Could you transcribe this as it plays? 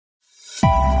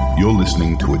You're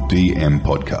listening to a DM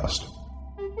podcast.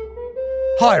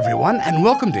 Hi everyone, and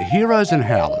welcome to Heroes and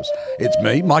Howlers. It's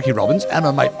me, Mikey Robbins, and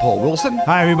my mate Paul Wilson.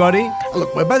 Hi everybody.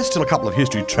 Look, we're both still a couple of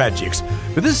history tragics,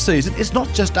 but this season it's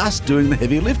not just us doing the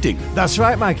heavy lifting. That's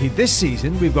right, Mikey. This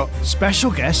season we've got special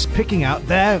guests picking out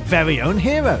their very own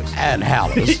heroes. And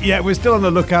howlers. Yeah, we're still on the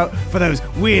lookout for those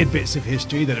weird bits of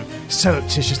history that have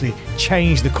surreptitiously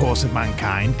changed the course of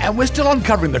mankind. And we're still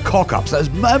uncovering the cock-ups,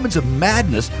 those moments of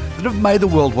madness that have made the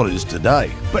world what it is today.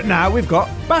 But now we've got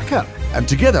backup. And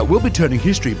together we'll be turning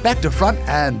history back to front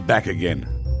and back again.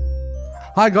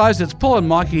 Hi guys, it's Paul and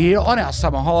Mikey here on our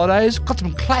summer holidays. Got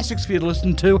some classics for you to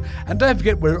listen to, and don't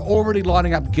forget we're already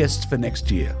lining up guests for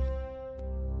next year.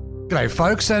 G'day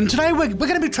folks, and today we're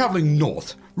going to be travelling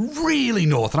north, really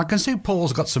north, and I can see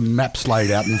Paul's got some maps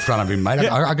laid out in front of him, mate.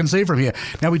 Yeah. I can see from here.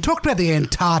 Now, we talked about the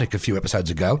Antarctic a few episodes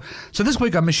ago, so this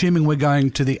week I'm assuming we're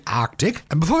going to the Arctic.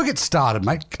 And before we get started,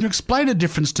 mate, can you explain the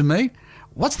difference to me?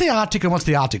 What's the Arctic and what's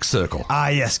the Arctic Circle? Ah,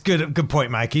 yes, good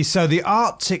point, Mikey. So the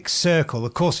Arctic Circle,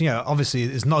 of course, obviously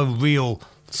it's not a real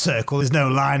circle. There's no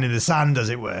line in the sand, as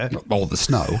it were. Or the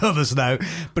snow. Or the snow.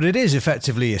 But it is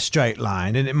effectively a straight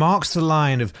line, and it marks the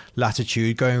line of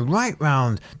latitude going right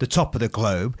round the top of the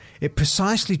globe. It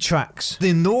precisely tracks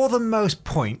the northernmost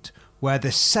point where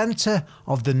the centre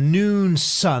of the noon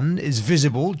sun is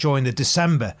visible during the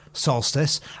December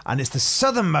solstice, and it's the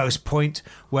southernmost point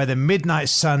where the midnight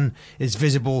sun is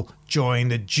visible during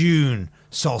the June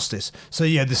solstice. So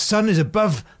the sun is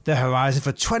above the horizon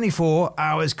for 24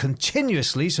 hours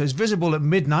continuously, so it's visible at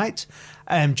midnight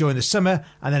during the summer,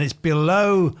 and then it's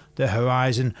below the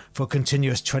horizon for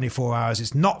continuous 24 hours.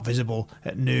 It's not visible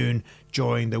at noon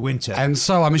during the winter. And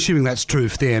so I'm assuming that's true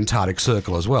for the Antarctic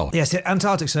Circle as well. Yes, the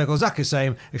Antarctic Circle is exactly the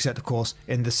same, except, of course,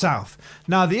 in the south.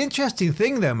 Now, the interesting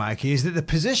thing, though, Mikey, is that the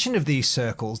position of these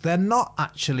circles, they're not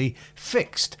actually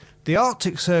fixed. The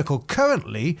Arctic Circle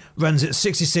currently runs at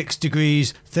 66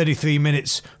 degrees, 33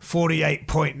 minutes,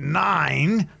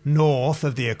 48.9 north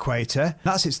of the equator.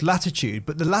 That's its latitude,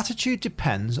 but the latitude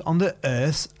depends on the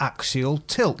Earth's axial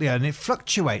tilt, and it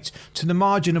fluctuates to the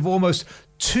margin of almost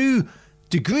 2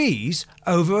 degrees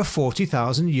over a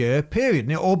 40,000 year period,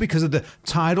 and all because of the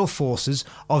tidal forces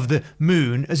of the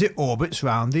moon as it orbits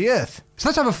round the Earth. So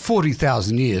that's over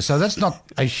 40,000 years, so that's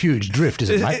not a huge drift, is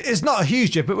it, mate? It's not a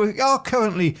huge drift, but we are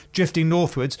currently drifting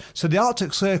northwards, so the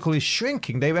Arctic Circle is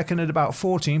shrinking, they reckon, at about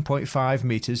 14.5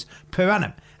 metres per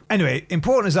annum. Anyway,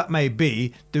 important as that may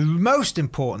be, the most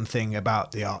important thing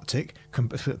about the Arctic,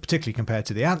 particularly compared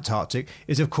to the Antarctic,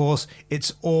 is, of course,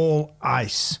 it's all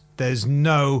ice. There's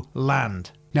no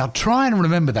land. Now try and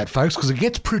remember that, folks, because it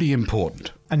gets pretty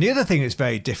important. And the other thing that's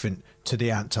very different to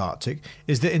the Antarctic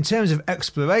is that in terms of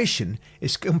exploration,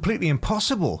 it's completely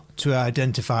impossible to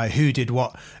identify who did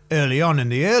what early on in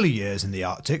the early years in the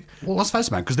Arctic. Well, let's face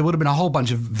it, mate, because there would have been a whole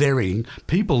bunch of varying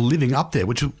people living up there,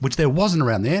 which there wasn't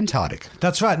around the Antarctic.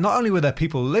 That's right. Not only were there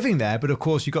people living there, but of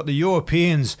course you've got the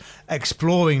Europeans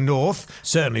exploring north,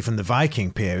 certainly from the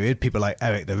Viking period, people like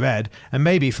Eric the Red, and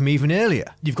maybe from even earlier.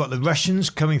 You've got the Russians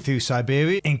coming through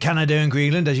Siberia. In Canada and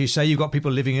Greenland, as you say, you've got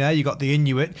people living there. You've got the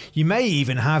Inuit. You may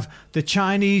even have the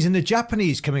Chinese and the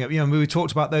Japanese coming up. We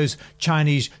talked about those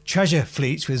Chinese treasure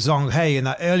fleets with Zhong He in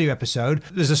that earlier episode.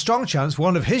 There's a strong chance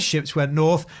one of his ships went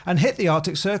north and hit the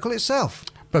Arctic Circle itself.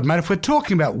 But, mate, if we're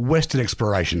talking about Western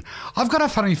exploration, I've got a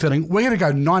funny feeling we're going to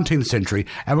go 19th century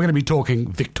and we're going to be talking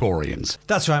Victorians.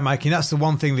 That's right, Mikey. That's the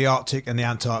one thing the Arctic and the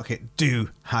Antarctic do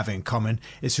have in common.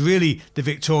 It's really the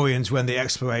Victorians when the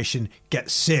exploration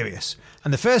gets serious.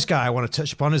 And the first guy I want to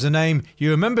touch upon is a name you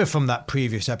remember from that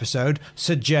previous episode,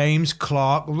 Sir James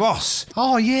Clark Ross.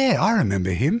 Oh, yeah, I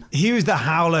remember him. He was the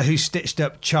howler who stitched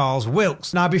up Charles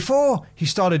Wilkes. Now, before he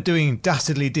started doing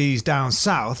dastardly deeds down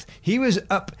south, he was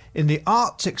up in the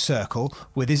Arctic Circle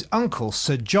with his uncle,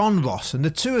 Sir John Ross, and the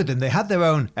two of them, they had their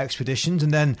own expeditions,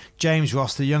 and then James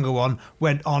Ross, the younger one,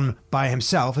 went on by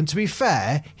himself. And to be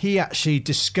fair, he actually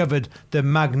discovered the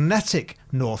magnetic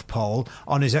North Pole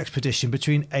on his expedition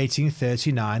between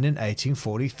 1839 and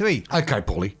 1843. Okay,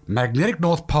 Paulie. Magnetic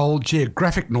North Pole,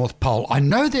 geographic North Pole. I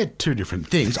know they're two different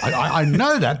things. I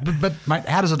know that, but mate,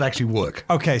 how does it actually work?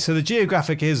 Okay, so the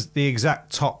geographic is the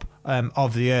exact top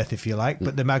of the Earth, if you like,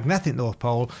 but the magnetic North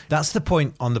Pole, that's the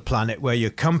point on the planet where your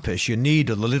compass, your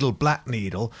needle, the little black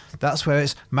needle, that's where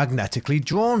it's magnetically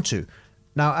drawn to.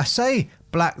 Now, I say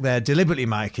black there deliberately,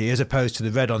 Mikey, as opposed to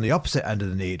the red on the opposite end of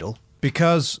the needle,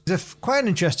 because there's quite an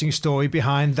interesting story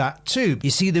behind that too.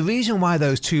 You see, the reason why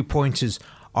those 2 pointers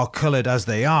are coloured as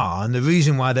they are, and the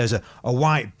reason why there's a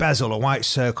white bezel, a white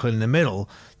circle in the middle,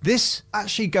 this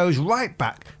actually goes right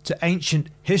back to ancient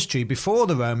history before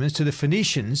the Romans, to the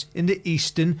Phoenicians in the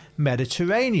eastern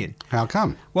Mediterranean. How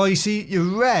come? Well, you see, you're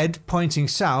red pointing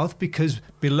south because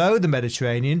below the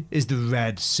Mediterranean is the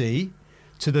Red Sea.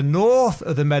 To the north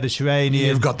of the Mediterranean,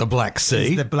 You've got the Black Sea.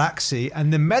 is the Black Sea,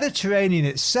 and the Mediterranean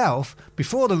itself,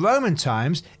 before the Roman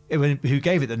times, who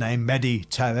gave it the name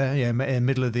Mediterra,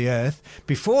 middle of the earth,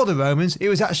 before the Romans, it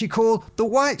was actually called the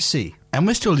White Sea. And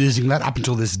we're still using that up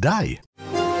until this day.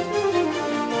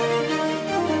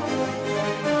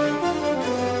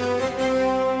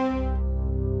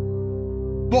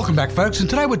 Welcome back, folks, and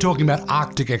today we're talking about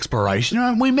Arctic exploration.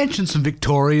 And we mentioned some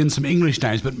Victorian, some English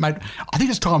names, but mate, I think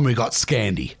it's time we got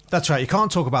Scandi. That's right, you can't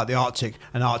talk about the Arctic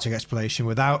and Arctic exploration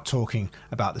without talking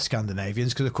about the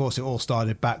Scandinavians, because of course it all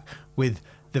started back with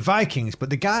the Vikings. But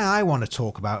the guy I want to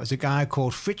talk about is a guy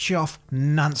called Fridtjof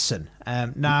Nansen.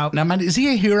 Now, mate, is he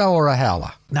a hero or a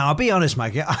howler? Now, I'll be honest,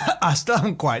 Mikey, I still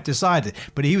haven't quite decided,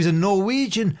 but he was a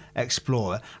Norwegian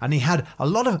explorer and he had a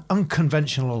lot of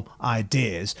unconventional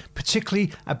ideas,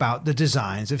 particularly about the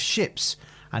designs of ships.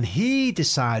 And he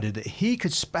decided that he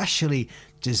could specially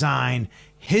design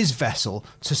his vessel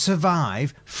to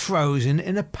survive frozen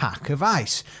in a pack of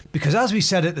ice. Because as we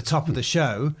said at the top of the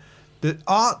show, the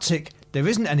Arctic, there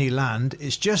isn't any land,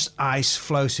 it's just ice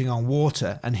floating on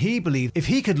water, and he believed if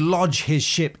he could lodge his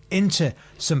ship into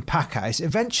some pack ice,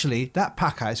 eventually that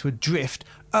pack ice would drift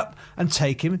up and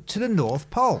take him to the North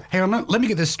Pole. Hang on, let me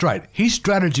get this straight. His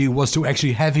strategy was to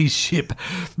actually have his ship,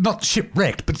 not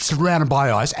shipwrecked, but surrounded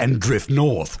by ice and drift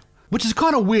north. Which is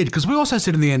kind of weird, because we also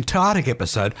said in the Antarctic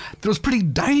episode that it was pretty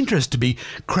dangerous to be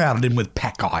crowded in with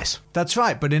pack ice. That's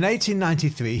right, but in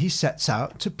 1893 he sets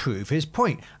out to prove his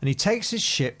point, and he takes his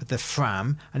ship, the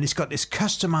Fram, and it's got this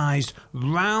customised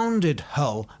rounded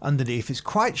hull underneath. It's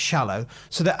quite shallow,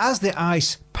 so that as the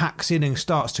ice packs in and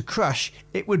starts to crush,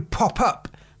 it would pop up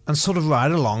and sort of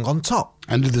ride along on top.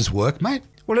 And did this work, mate?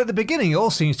 Well, at the beginning, it all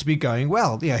seems to be going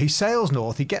well. Yeah, he sails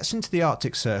north, he gets into the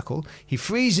Arctic Circle, he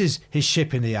freezes his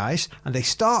ship in the ice, and they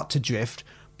start to drift.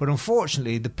 But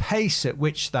unfortunately, the pace at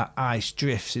which that ice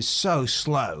drifts is so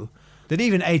slow that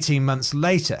even 18 months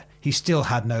later, he still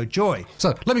had no joy.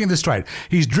 So, let me get this straight.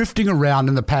 He's drifting around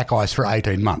in the pack ice for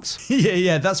 18 months.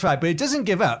 Yeah, that's right. But he doesn't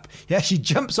give up. He actually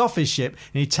jumps off his ship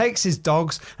and he takes his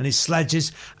dogs and his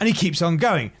sledges and he keeps on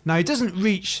going. Now, he doesn't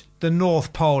reach the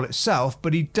North Pole itself,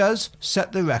 but he does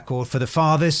set the record for the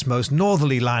farthest, most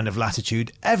northerly line of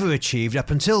latitude ever achieved up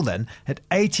until then at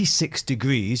 86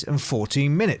 degrees and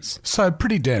 14 minutes. So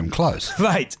pretty damn close.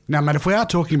 Right. Now, mate, if we are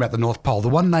talking about the North Pole, the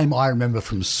one name I remember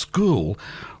from school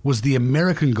was the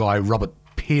American guy, Robert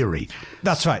Peary.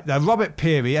 That's right. Now, Robert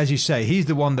Peary, as you say, he's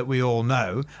the one that we all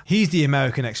know. He's the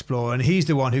American explorer, and he's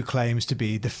the one who claims to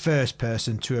be the first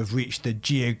person to have reached the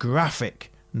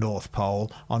geographic North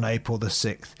Pole on April the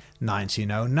 6th,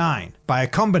 1909, by a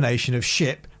combination of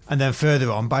ship and then further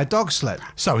on by dog sled.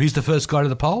 So he's the first guy to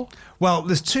the pole? Well,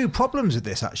 there's two problems with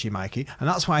this, actually, Mikey, and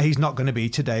that's why he's not going to be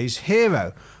today's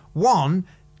hero. One,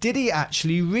 did he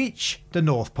actually reach the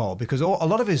North Pole? Because a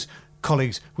lot of his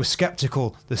colleagues were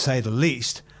sceptical, to say the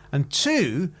least. And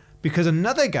two, because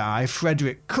another guy,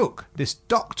 Frederick Cook, this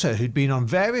doctor who'd been on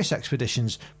various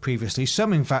expeditions previously,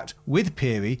 some in fact with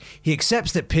Peary, he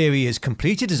accepts that Peary has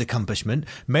completed his accomplishment,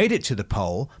 made it to the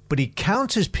pole, but he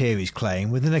counters Peary's claim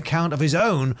with an account of his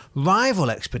own rival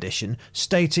expedition,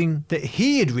 stating that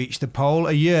he had reached the pole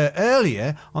a year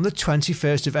earlier on the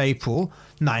 21st of April,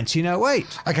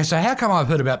 1908. Okay, so how come I've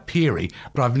heard about Peary,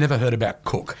 but I've never heard about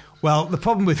Cook? Well, the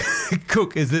problem with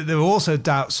Cook is that there were also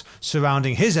doubts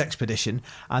surrounding his expedition,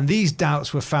 and these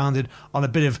doubts were founded on a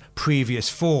bit of previous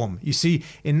form. You see,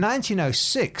 in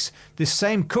 1906, this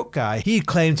same Cook guy, he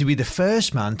claimed to be the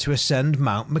first man to ascend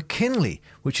Mount McKinley,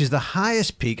 which is the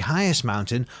highest peak, highest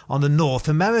mountain on the North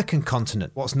American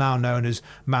continent, what's now known as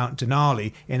Mount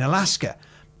Denali in Alaska.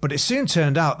 But it soon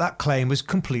turned out that claim was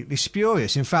completely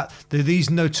spurious. In fact, there are these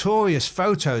notorious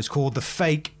photos called the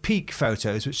fake peak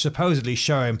photos, which supposedly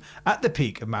show him at the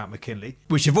peak of Mount McKinley,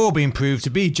 which have all been proved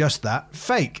to be just that,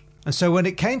 fake. And so when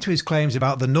it came to his claims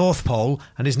about the North Pole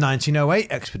and his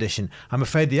 1908 expedition, I'm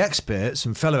afraid the experts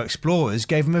and fellow explorers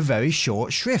gave him a very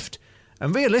short shrift.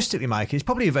 And realistically, Mike, it's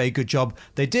probably a very good job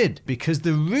they did, because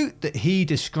the route that he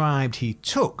described he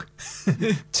took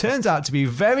turns out to be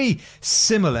very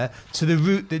similar to the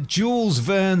route that Jules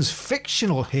Verne's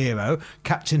fictional hero,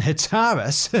 Captain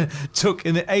Hatteras, took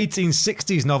in the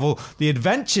 1860s novel The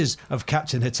Adventures of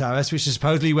Captain Hatteras, which is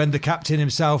supposedly when the captain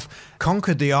himself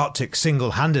conquered the Arctic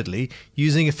single-handedly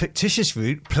using a fictitious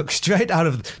route plucked straight out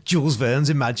of Jules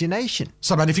Verne's imagination.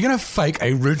 So, mate, if you're going to fake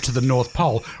a route to the North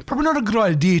Pole, probably not a good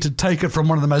idea to take it from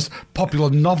one of the most popular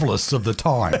novelists of the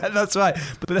time. That's right.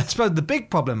 But I suppose the big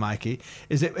problem, Mikey,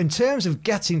 is that in terms of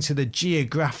getting to the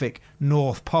geographic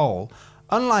North Pole,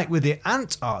 unlike with the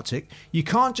Antarctic, you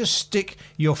can't just stick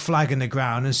your flag in the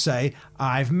ground and say,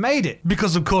 I've made it.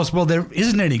 Because, of course, well, there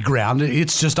isn't any ground,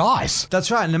 it's just ice. That's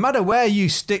right. No matter where you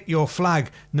stick your flag,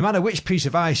 no matter which piece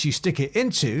of ice you stick it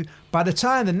into, by the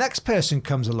time the next person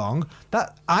comes along,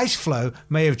 that ice floe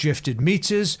may have drifted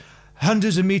meters,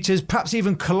 hundreds of meters, perhaps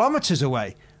even kilometres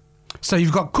away. So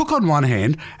you've got Cook on one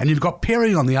hand and you've got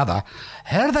Perry on the other.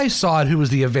 How do they decide who was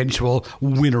the eventual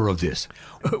winner of this?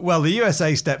 Well, the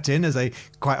USA stepped in, as they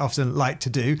quite often like to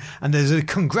do, and there's a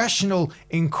congressional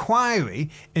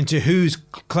inquiry into whose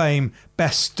claim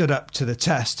best stood up to the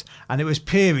test, and it was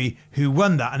Peary who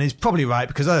won that. And he's probably right,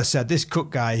 because as I said, this Cook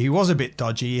guy, he was a bit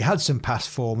dodgy, he had some past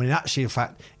form, and actually, in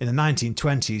fact, in the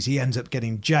 1920s, he ends up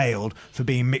getting jailed for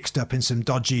being mixed up in some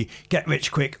dodgy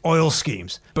get-rich-quick oil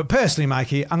schemes. But personally,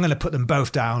 Mikey, I'm going to put them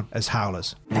both down as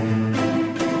howlers.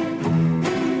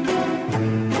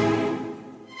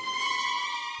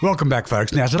 Welcome back,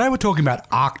 folks. Now, today we're talking about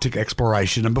Arctic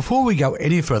exploration, and before we go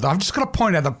any further, I've just got to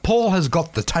point out that Paul has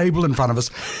got the table in front of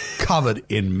us covered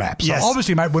in maps. Yes. So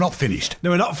obviously, mate, we're not finished. No,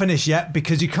 we're not finished yet,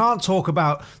 because you can't talk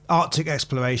about Arctic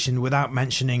exploration without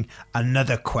mentioning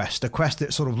another quest, a quest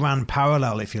that sort of ran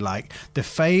parallel, if you like, the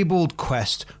fabled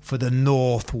quest for the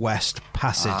Northwest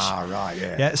Passage. Ah, right,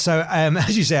 yeah. Yeah, so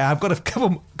as you say, I've got a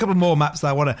couple more maps that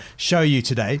I want to show you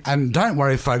today. And don't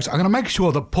worry, folks, I'm going to make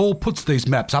sure that Paul puts these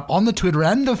maps up on the Twitter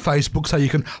and the Facebook so you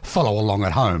can follow along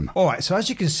at home. All right, so as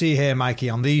you can see here, Mikey,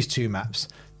 on these two maps,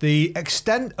 the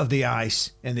extent of the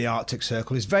ice in the Arctic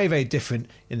Circle is very, very different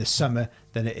in the summer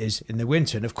than it is in the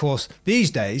winter. And of course,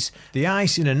 these days, the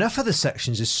ice in enough of the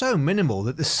sections is so minimal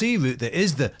that the sea route that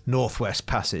is the Northwest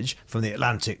Passage from the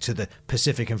Atlantic to the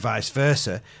Pacific and vice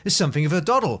versa is something of a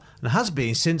doddle, and has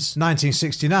been since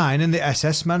 1969 in the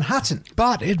SS Manhattan.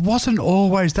 But it wasn't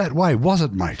always that way, was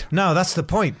it, mate? No, that's the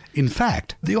point. In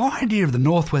fact, the idea of the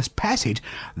Northwest Passage,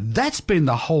 that's been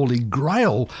the holy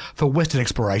grail for Western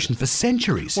exploration for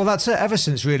centuries. Well, that's it. Ever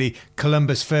since, really,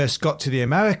 Columbus first got to the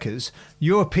Americas,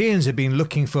 Europeans have been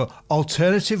looking for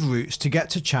alternative routes to get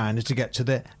to China, to get to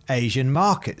the Asian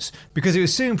markets, because it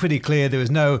was soon pretty clear there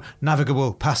was no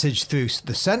navigable passage through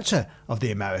the centre of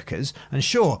the Americas. And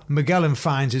sure, Magellan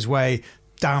finds his way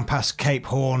down past Cape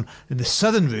Horn in the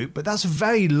southern route, but that's a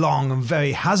very long and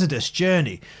very hazardous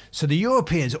journey. So the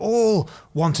Europeans all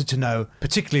wanted to know,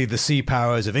 particularly the sea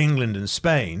powers of England and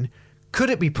Spain, could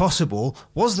it be possible,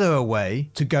 was there a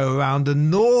way to go around the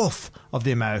north of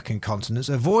the American continents,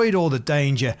 avoid all the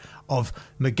danger of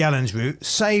Magellan's route,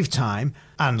 save time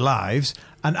and lives,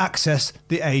 and access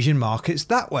the Asian markets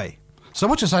that way? So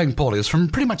what you're saying, Paul, is from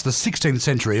pretty much the 16th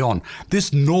century on,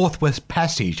 this Northwest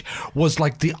Passage was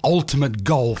like the ultimate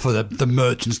goal for the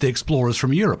merchants, the explorers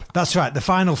from Europe. That's right, the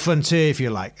final frontier, if you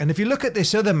like. And if you look at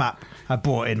this other map I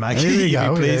brought in, Mike, here you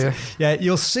go, please, yeah,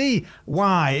 you'll see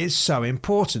why it's so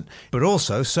important, but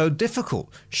also so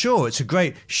difficult. Sure, it's a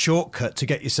great shortcut to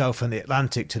get yourself from the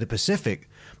Atlantic to the Pacific,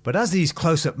 but as these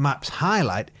close-up maps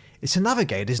highlight, it's a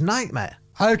navigator's nightmare.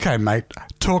 Okay, mate,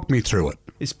 talk me through it.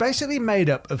 It's basically made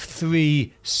up of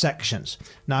three sections.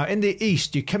 Now, in the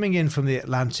east, you're coming in from the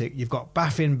Atlantic. You've got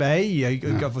Baffin Bay.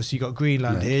 Obviously, you've got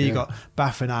Greenland here. You've got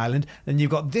Baffin Island. And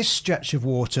you've got this stretch of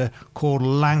water called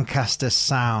Lancaster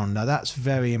Sound. Now, that's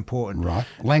very important. Right.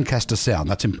 Lancaster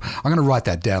Sound. I'm going to write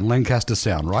that down. Lancaster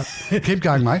Sound, right? Keep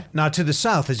going, mate. Now, to the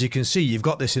south, as you can see, you've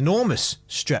got this enormous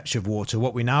stretch of water,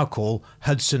 what we now call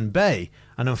Hudson Bay.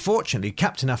 And unfortunately,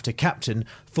 captain after captain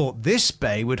thought this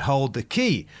bay would hold the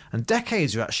key. And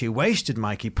decades are actually wasted,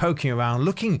 Mikey, poking around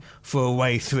looking for a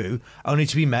way through, only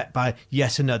to be met by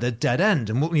yet another dead end.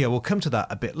 And we'll come to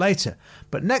that a bit later.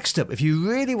 But next up, if you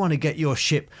really want to get your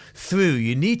ship through,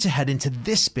 you need to head into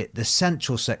this bit, the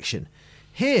central section.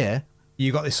 Here,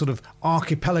 you've got this sort of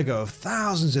archipelago of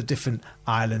thousands of different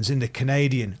islands in the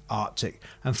Canadian Arctic.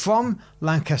 And from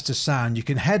Lancaster Sound, you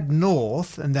can head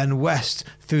north and then west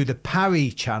through the Parry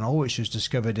Channel, which was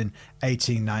discovered in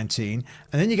 1819,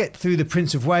 and then you get through the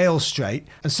Prince of Wales Strait,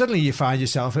 and suddenly you find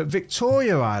yourself at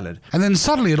Victoria Island. And then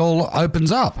suddenly it all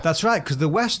opens up. That's right, because the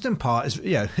western part is,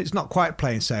 it's not quite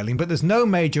plain sailing, but there's no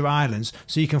major islands,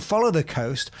 so you can follow the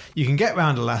coast, you can get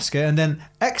round Alaska, and then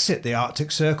exit the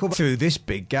Arctic Circle through this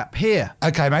big gap here.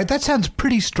 Okay, mate, that sounds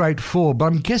pretty straightforward, but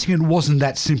I'm guessing it wasn't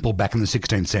that simple back in the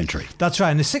 16th century. That's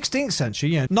right. In the 16th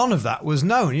century, none of that was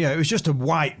known. It was just a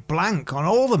white blank on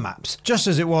all the maps, just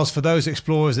as it was for those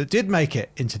explorers that did make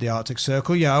it into the Arctic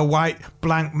Circle, a white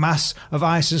blank mass of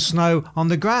ice and snow on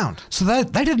the ground. So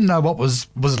they didn't know what was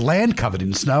land covered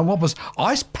in snow, what was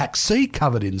ice-packed sea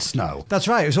covered in snow. That's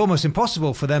right. It was almost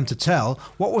impossible for them to tell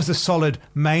what was the solid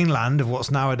mainland of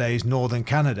what's nowadays northern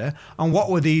Canada and what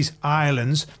were these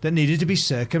islands that needed to be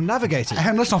circumnavigated.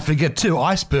 And let's not forget, too,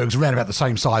 icebergs around about the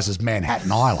same size as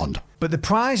Manhattan Island. But the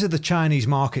prize of the Chinese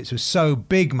markets was so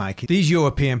big, Mikey, these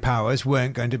European powers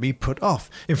weren't going to be put off.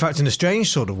 In fact, in a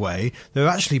strange sort of way, they were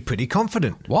actually pretty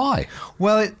confident. Why?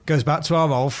 Well, it goes back to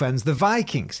our old friends, the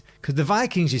Vikings. Because the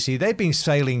Vikings, you see, they'd been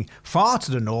sailing far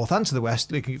to the north and to the west.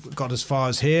 They got as far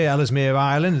as here, Ellesmere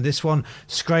Island, and this one,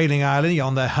 Skraeling Island,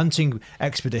 on their hunting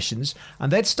expeditions.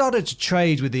 And they'd started to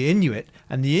trade with the Inuit,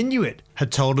 and the Inuit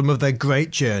had told them of their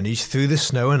great journeys through the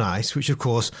snow and ice, which, of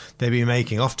course, they'd been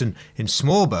making often in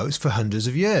small boats for hundreds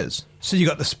of years. So you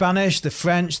got the Spanish, the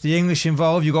French, the English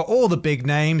involved. You got all the big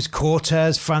names,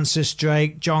 Cortes, Francis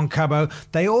Drake, John Cabot.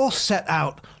 They all set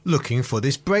out looking for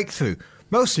this breakthrough.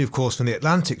 Mostly, of course, from the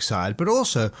Atlantic side, but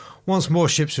also, once more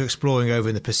ships are exploring over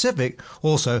in the Pacific,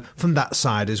 also from that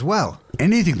side as well.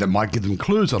 Anything that might give them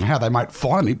clues on how they might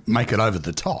finally make it over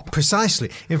the top.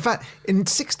 Precisely. In fact, in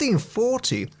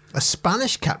 1640, a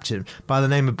Spanish captain by the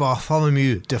name of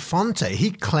Bartholomew de Fonte,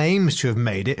 he claims to have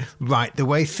made it right the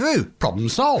way through. Problem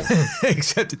solved.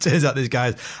 Except it turns out this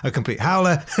guy's a complete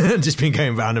howler and just been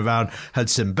going round and round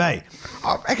Hudson Bay.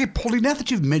 Okay, Paulie, now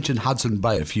that you've mentioned Hudson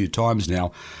Bay a few times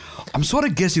now, I'm sort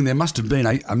of guessing there must have been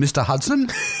a Mr. Hudson.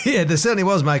 Yeah, there certainly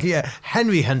was, Mikey. Yeah,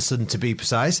 Henry Hudson, to be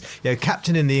precise.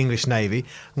 Captain in the English Navy,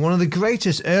 and one of the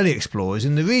greatest early explorers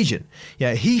in the region.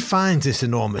 Yeah, he finds this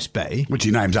enormous bay. Which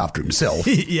he names after himself.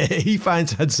 Yeah, he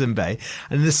finds Hudson Bay,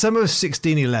 and in the summer of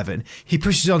 1611, he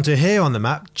pushes onto here on the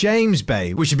map James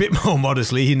Bay, which a bit more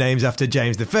modestly he names after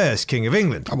James I, King of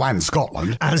England. Oh, and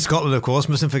Scotland. And Scotland, of course,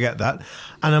 mustn't forget that.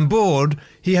 And on board,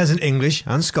 he has an English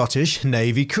and Scottish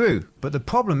Navy crew. But the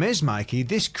problem is, Mikey,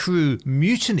 this crew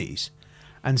mutinies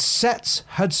and sets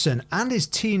Hudson and his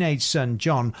teenage son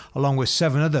John, along with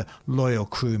 7 other loyal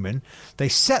crewmen, they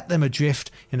set them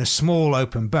adrift in a small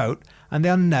open boat, and they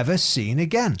are never seen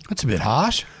again. That's a bit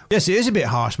harsh. Yes, it is a bit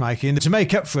harsh, Mikey, and to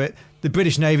make up for it, the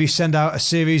British Navy send out a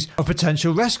series of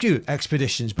potential rescue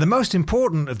expeditions. The most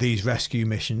important of these rescue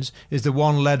missions is the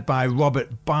one led by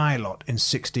Robert Bylot in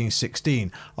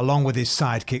 1616, along with his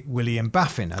sidekick William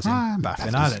Baffin, as in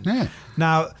Baffin Island. Yeah.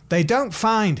 Now, they don't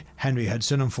find Henry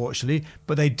Hudson, unfortunately,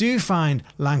 but they do find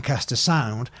Lancaster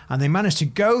Sound, and they manage to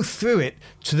go through it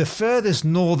to the furthest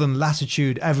northern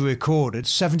latitude ever recorded,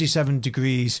 77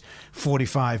 degrees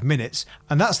 45 minutes,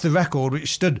 and that's the record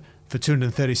which stood for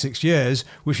 236 years,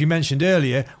 which we mentioned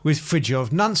earlier with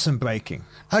Fridtjof Nansen breaking.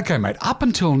 Okay, mate, up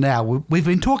until now, we've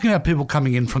been talking about people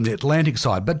coming in from the Atlantic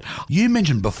side, but you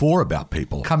mentioned before about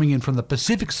people coming in from the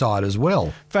Pacific side as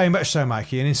well. Very much so,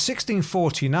 Mikey. And in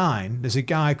 1649, there's a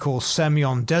guy called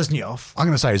Semyon Desnyov. I'm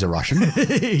going to say he's a Russian.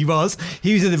 He was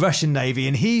in the Russian Navy,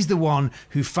 and he's the one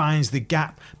who finds the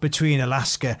gap between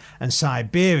Alaska and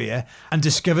Siberia and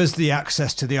discovers the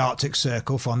access to the Arctic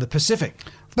Circle from the Pacific.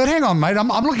 But hang on, mate, I'm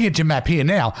looking at your map here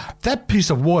now. That piece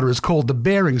of water is called the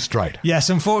Bering Strait. Yes,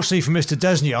 unfortunately for Mr.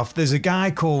 Desnyov, there's a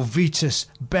guy called Vitus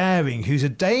Bering, who's a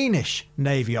Danish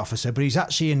Navy officer, but he's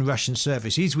actually in Russian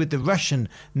service. He's with the Russian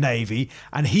Navy,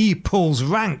 and he pulls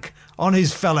rank on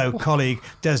his fellow colleague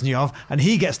Desnyov, and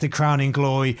he gets the crowning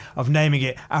glory of naming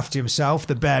it after himself,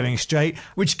 the Bering Strait,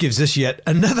 which gives us yet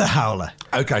another howler.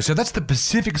 Okay, so that's the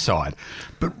Pacific side.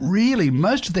 But really,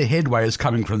 most of the headway is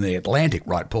coming from the Atlantic,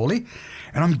 right, Paulie?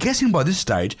 And I'm guessing by this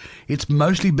stage, it's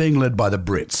mostly being led by the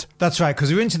Brits. That's right,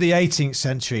 because we're into the 18th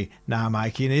century now,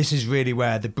 Mikey, and this is really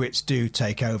where the Brits do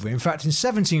take over. In fact, in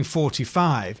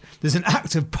 1745, there's an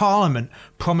Act of Parliament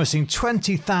promising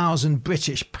 £20,000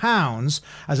 British pounds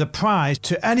as a prize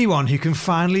to anyone who can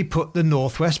finally put the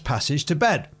Northwest Passage to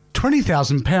bed.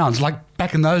 £20,000, like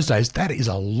back in those days, that is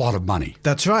a lot of money.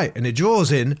 That's right, and it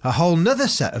draws in a whole nother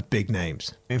set of big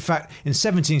names. In fact, in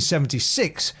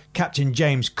 1776, Captain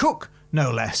James Cook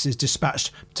no less, is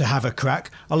dispatched to have a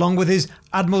crack, along with his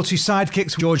Admiralty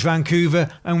sidekicks George Vancouver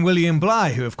and William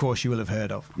Bligh, who of course you will have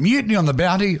heard of. Mutiny on the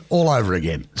Bounty all over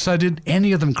again. So did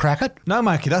any of them crack it? No,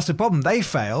 Mikey, that's the problem. They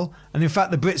fail, and in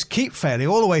fact the Brits keep failing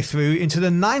all the way through into the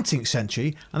 19th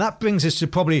century, and that brings us to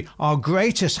probably our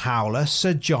greatest howler,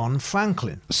 Sir John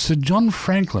Franklin. Sir John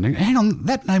Franklin? Hang on,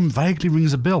 that name vaguely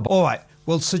rings a bell. All right,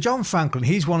 well, Sir John Franklin,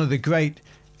 he's one of the great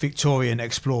Victorian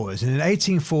explorers, and in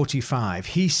 1845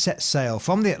 he set sail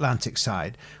from the Atlantic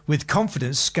side with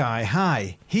confidence sky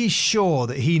high. He's sure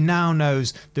that he now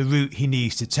knows the route he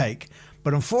needs to take,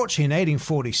 but unfortunately in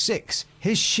 1846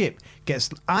 his ship gets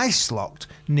ice locked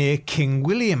near King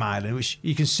William Island, which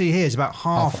you can see here is about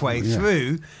halfway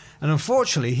through, and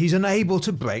unfortunately he's unable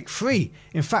to break free.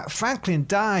 In fact, Franklin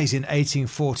dies in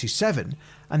 1847,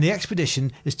 and the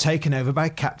expedition is taken over by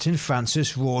Captain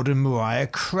Francis Rawdon Maria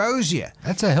Crozier.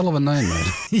 That's a hell of a name, mate.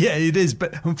 Yeah, it is,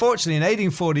 but unfortunately in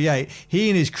 1848 he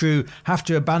and his crew have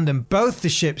to abandon both the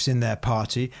ships in their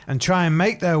party and try and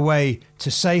make their way to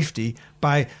safety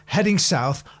by heading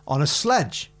south on a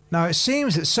sledge. Now, it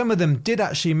seems that some of them did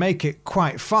actually make it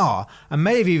quite far and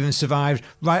may have even survived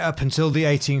right up until the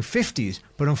 1850s,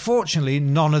 but unfortunately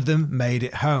none of them made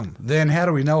it home. Then how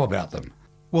do we know about them?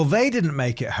 Well, they didn't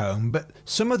make it home, but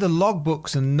some of the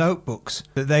logbooks and notebooks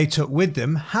that they took with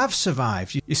them have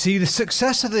survived. You see, the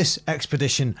success of this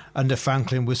expedition under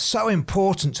Franklin was so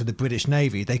important to the British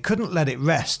Navy, they couldn't let it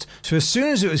rest. So as soon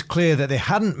as it was clear that they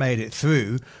hadn't made it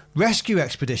through, rescue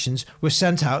expeditions were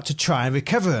sent out to try and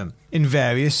recover them in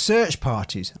various search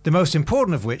parties, the most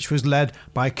important of which was led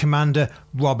by Commander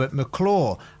Robert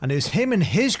McClure, and it was him and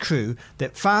his crew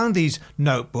that found these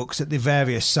notebooks at the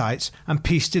various sites and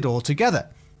pieced it all together.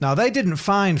 Now, they didn't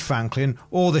find Franklin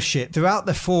or the ship throughout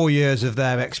the 4 years of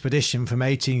their expedition from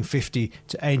 1850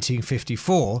 to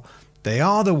 1854. They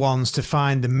are the ones to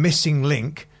find the missing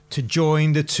link to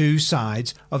join the two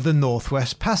sides of the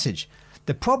Northwest Passage.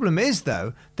 The problem is,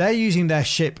 though, they're using their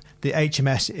ship, the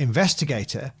HMS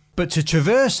Investigator, but to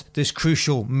traverse this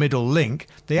crucial middle link,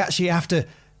 they actually have to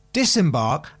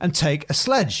disembark and take a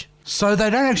sledge. So they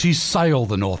don't actually sail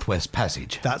the Northwest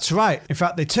Passage? That's right. In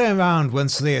fact, they turn around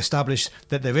once they establish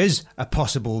that there is a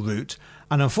possible route.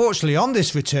 And unfortunately, on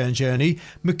this return journey,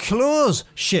 McClure's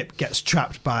ship gets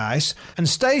trapped by ice and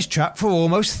stays trapped for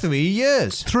almost 3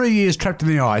 years. 3 years trapped in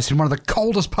the ice in one of the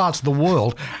coldest parts of the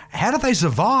world. How did they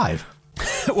survive?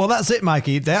 Well, that's it,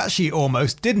 Mikey. They actually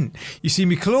almost didn't. You see,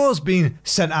 McClure's been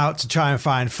sent out to try and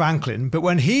find Franklin, but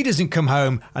when he doesn't come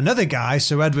home, another guy,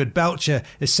 Sir Edward Belcher,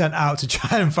 is sent out to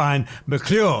try and find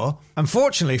McClure.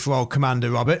 Unfortunately for old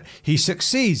Commander Robert, he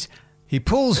succeeds. He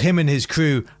pulls him and his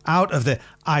crew out of the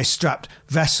ice-strapped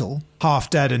vessel, half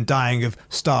dead and dying of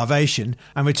starvation,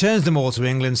 and returns them all to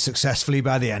England successfully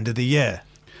by the end of the year.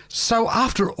 So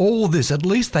after all this, at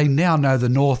least they now know the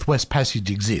Northwest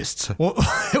Passage exists.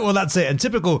 Well, that's it. And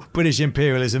typical British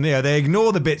imperialism, they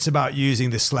ignore the bits about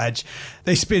using the sledge.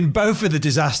 They spin both of the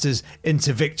disasters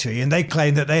into victory, and they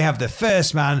claim that they have the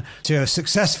first man to have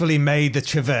successfully made the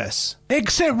traverse.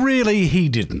 Except really he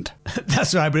didn't.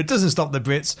 That's right, but it doesn't stop the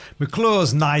Brits.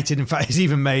 McClure's knighted. In fact, he's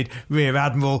even made Rear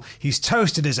Admiral. He's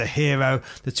toasted as a hero.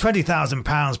 The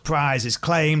 £20,000 prize is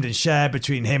claimed and shared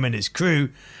between him and his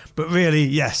crew. But really,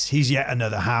 yes, he's yet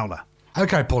another howler.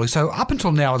 Okay, Paulie, so up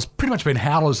until now it's pretty much been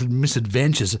howlers and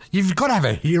misadventures. You've got to have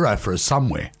a hero for us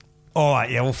somewhere. All right,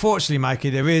 yeah, well, fortunately, Mikey,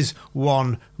 there is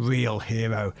one real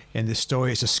hero in this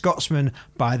story. It's a Scotsman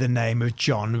by the name of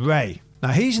John Ray. Now,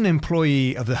 he's an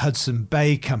employee of the Hudson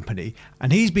Bay Company,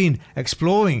 and he's been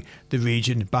exploring the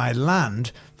region by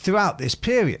land throughout this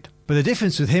period. But the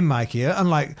difference with him, Mikey,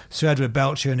 unlike Sir Edward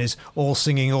Belcher and his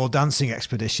all-singing, all-dancing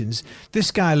expeditions,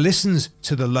 this guy listens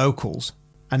to the locals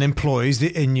and employs the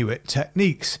Inuit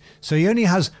techniques. So he only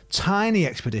has tiny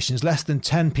expeditions, less than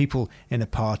 10 people in a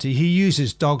party. He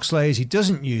uses dog sleighs, he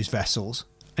doesn't use vessels.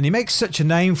 And he makes such a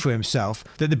name for himself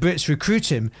that the Brits recruit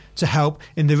him to help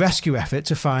in the rescue effort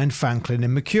to find Franklin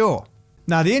and McClure.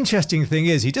 Now, the interesting thing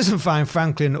is he doesn't find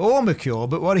Franklin or McClure,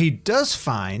 but what he does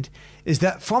find is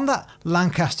that from that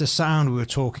Lancaster Sound we were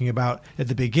talking about at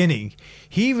the beginning,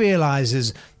 he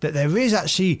realises that there is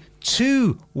actually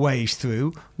two ways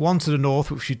through, one to the north,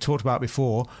 which we talked about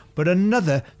before, but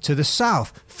another to the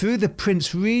south, through the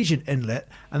Prince Regent Inlet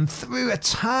and through a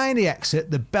tiny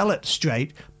exit, the Bellot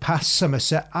Strait, past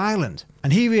Somerset Island.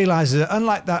 And he realises that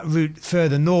unlike that route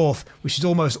further north, which is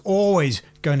almost always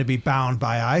going to be bound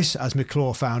by ice, as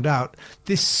McClure found out,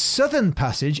 this southern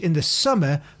passage in the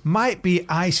summer might be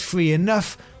ice-free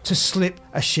enough to slip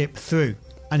a ship through.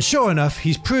 And sure enough,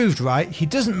 he's proved right. He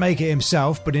doesn't make it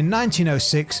himself, but in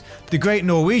 1906, the great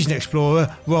Norwegian explorer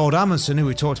Roald Amundsen, who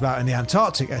we talked about in the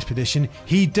Antarctic expedition,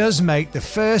 he does make the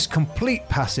first complete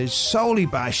passage solely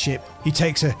by ship. He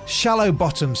takes a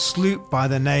shallow-bottom sloop by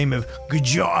the name of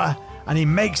Gudjora, and he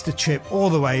makes the trip all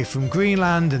the way from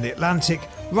Greenland and the Atlantic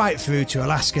right through to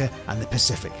Alaska and the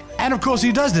Pacific. And of course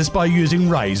he does this by using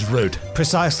Ray's route.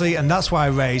 Precisely, and that's why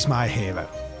Ray's my hero.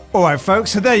 Alright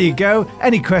folks, so there you go.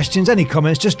 Any questions, any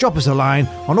comments, just drop us a line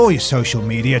on all your social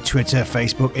media, Twitter,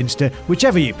 Facebook, Insta,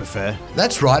 whichever you prefer.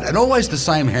 That's right, and always the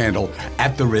same handle,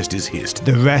 @TheRestIsHist.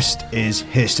 The rest is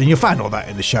hist, and you'll find all that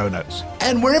in the show notes.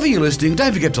 And wherever you're listening,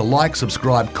 don't forget to like,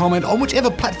 subscribe, comment on whichever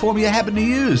platform you happen to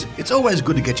use. It's always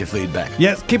good to get your feedback.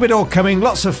 Yes, keep it all coming,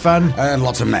 lots of fun. And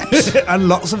lots of maps. And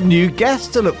lots of new guests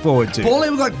to look forward to.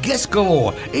 Paulie, we've got guests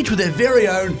galore, each with their very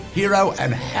own hero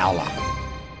and howler.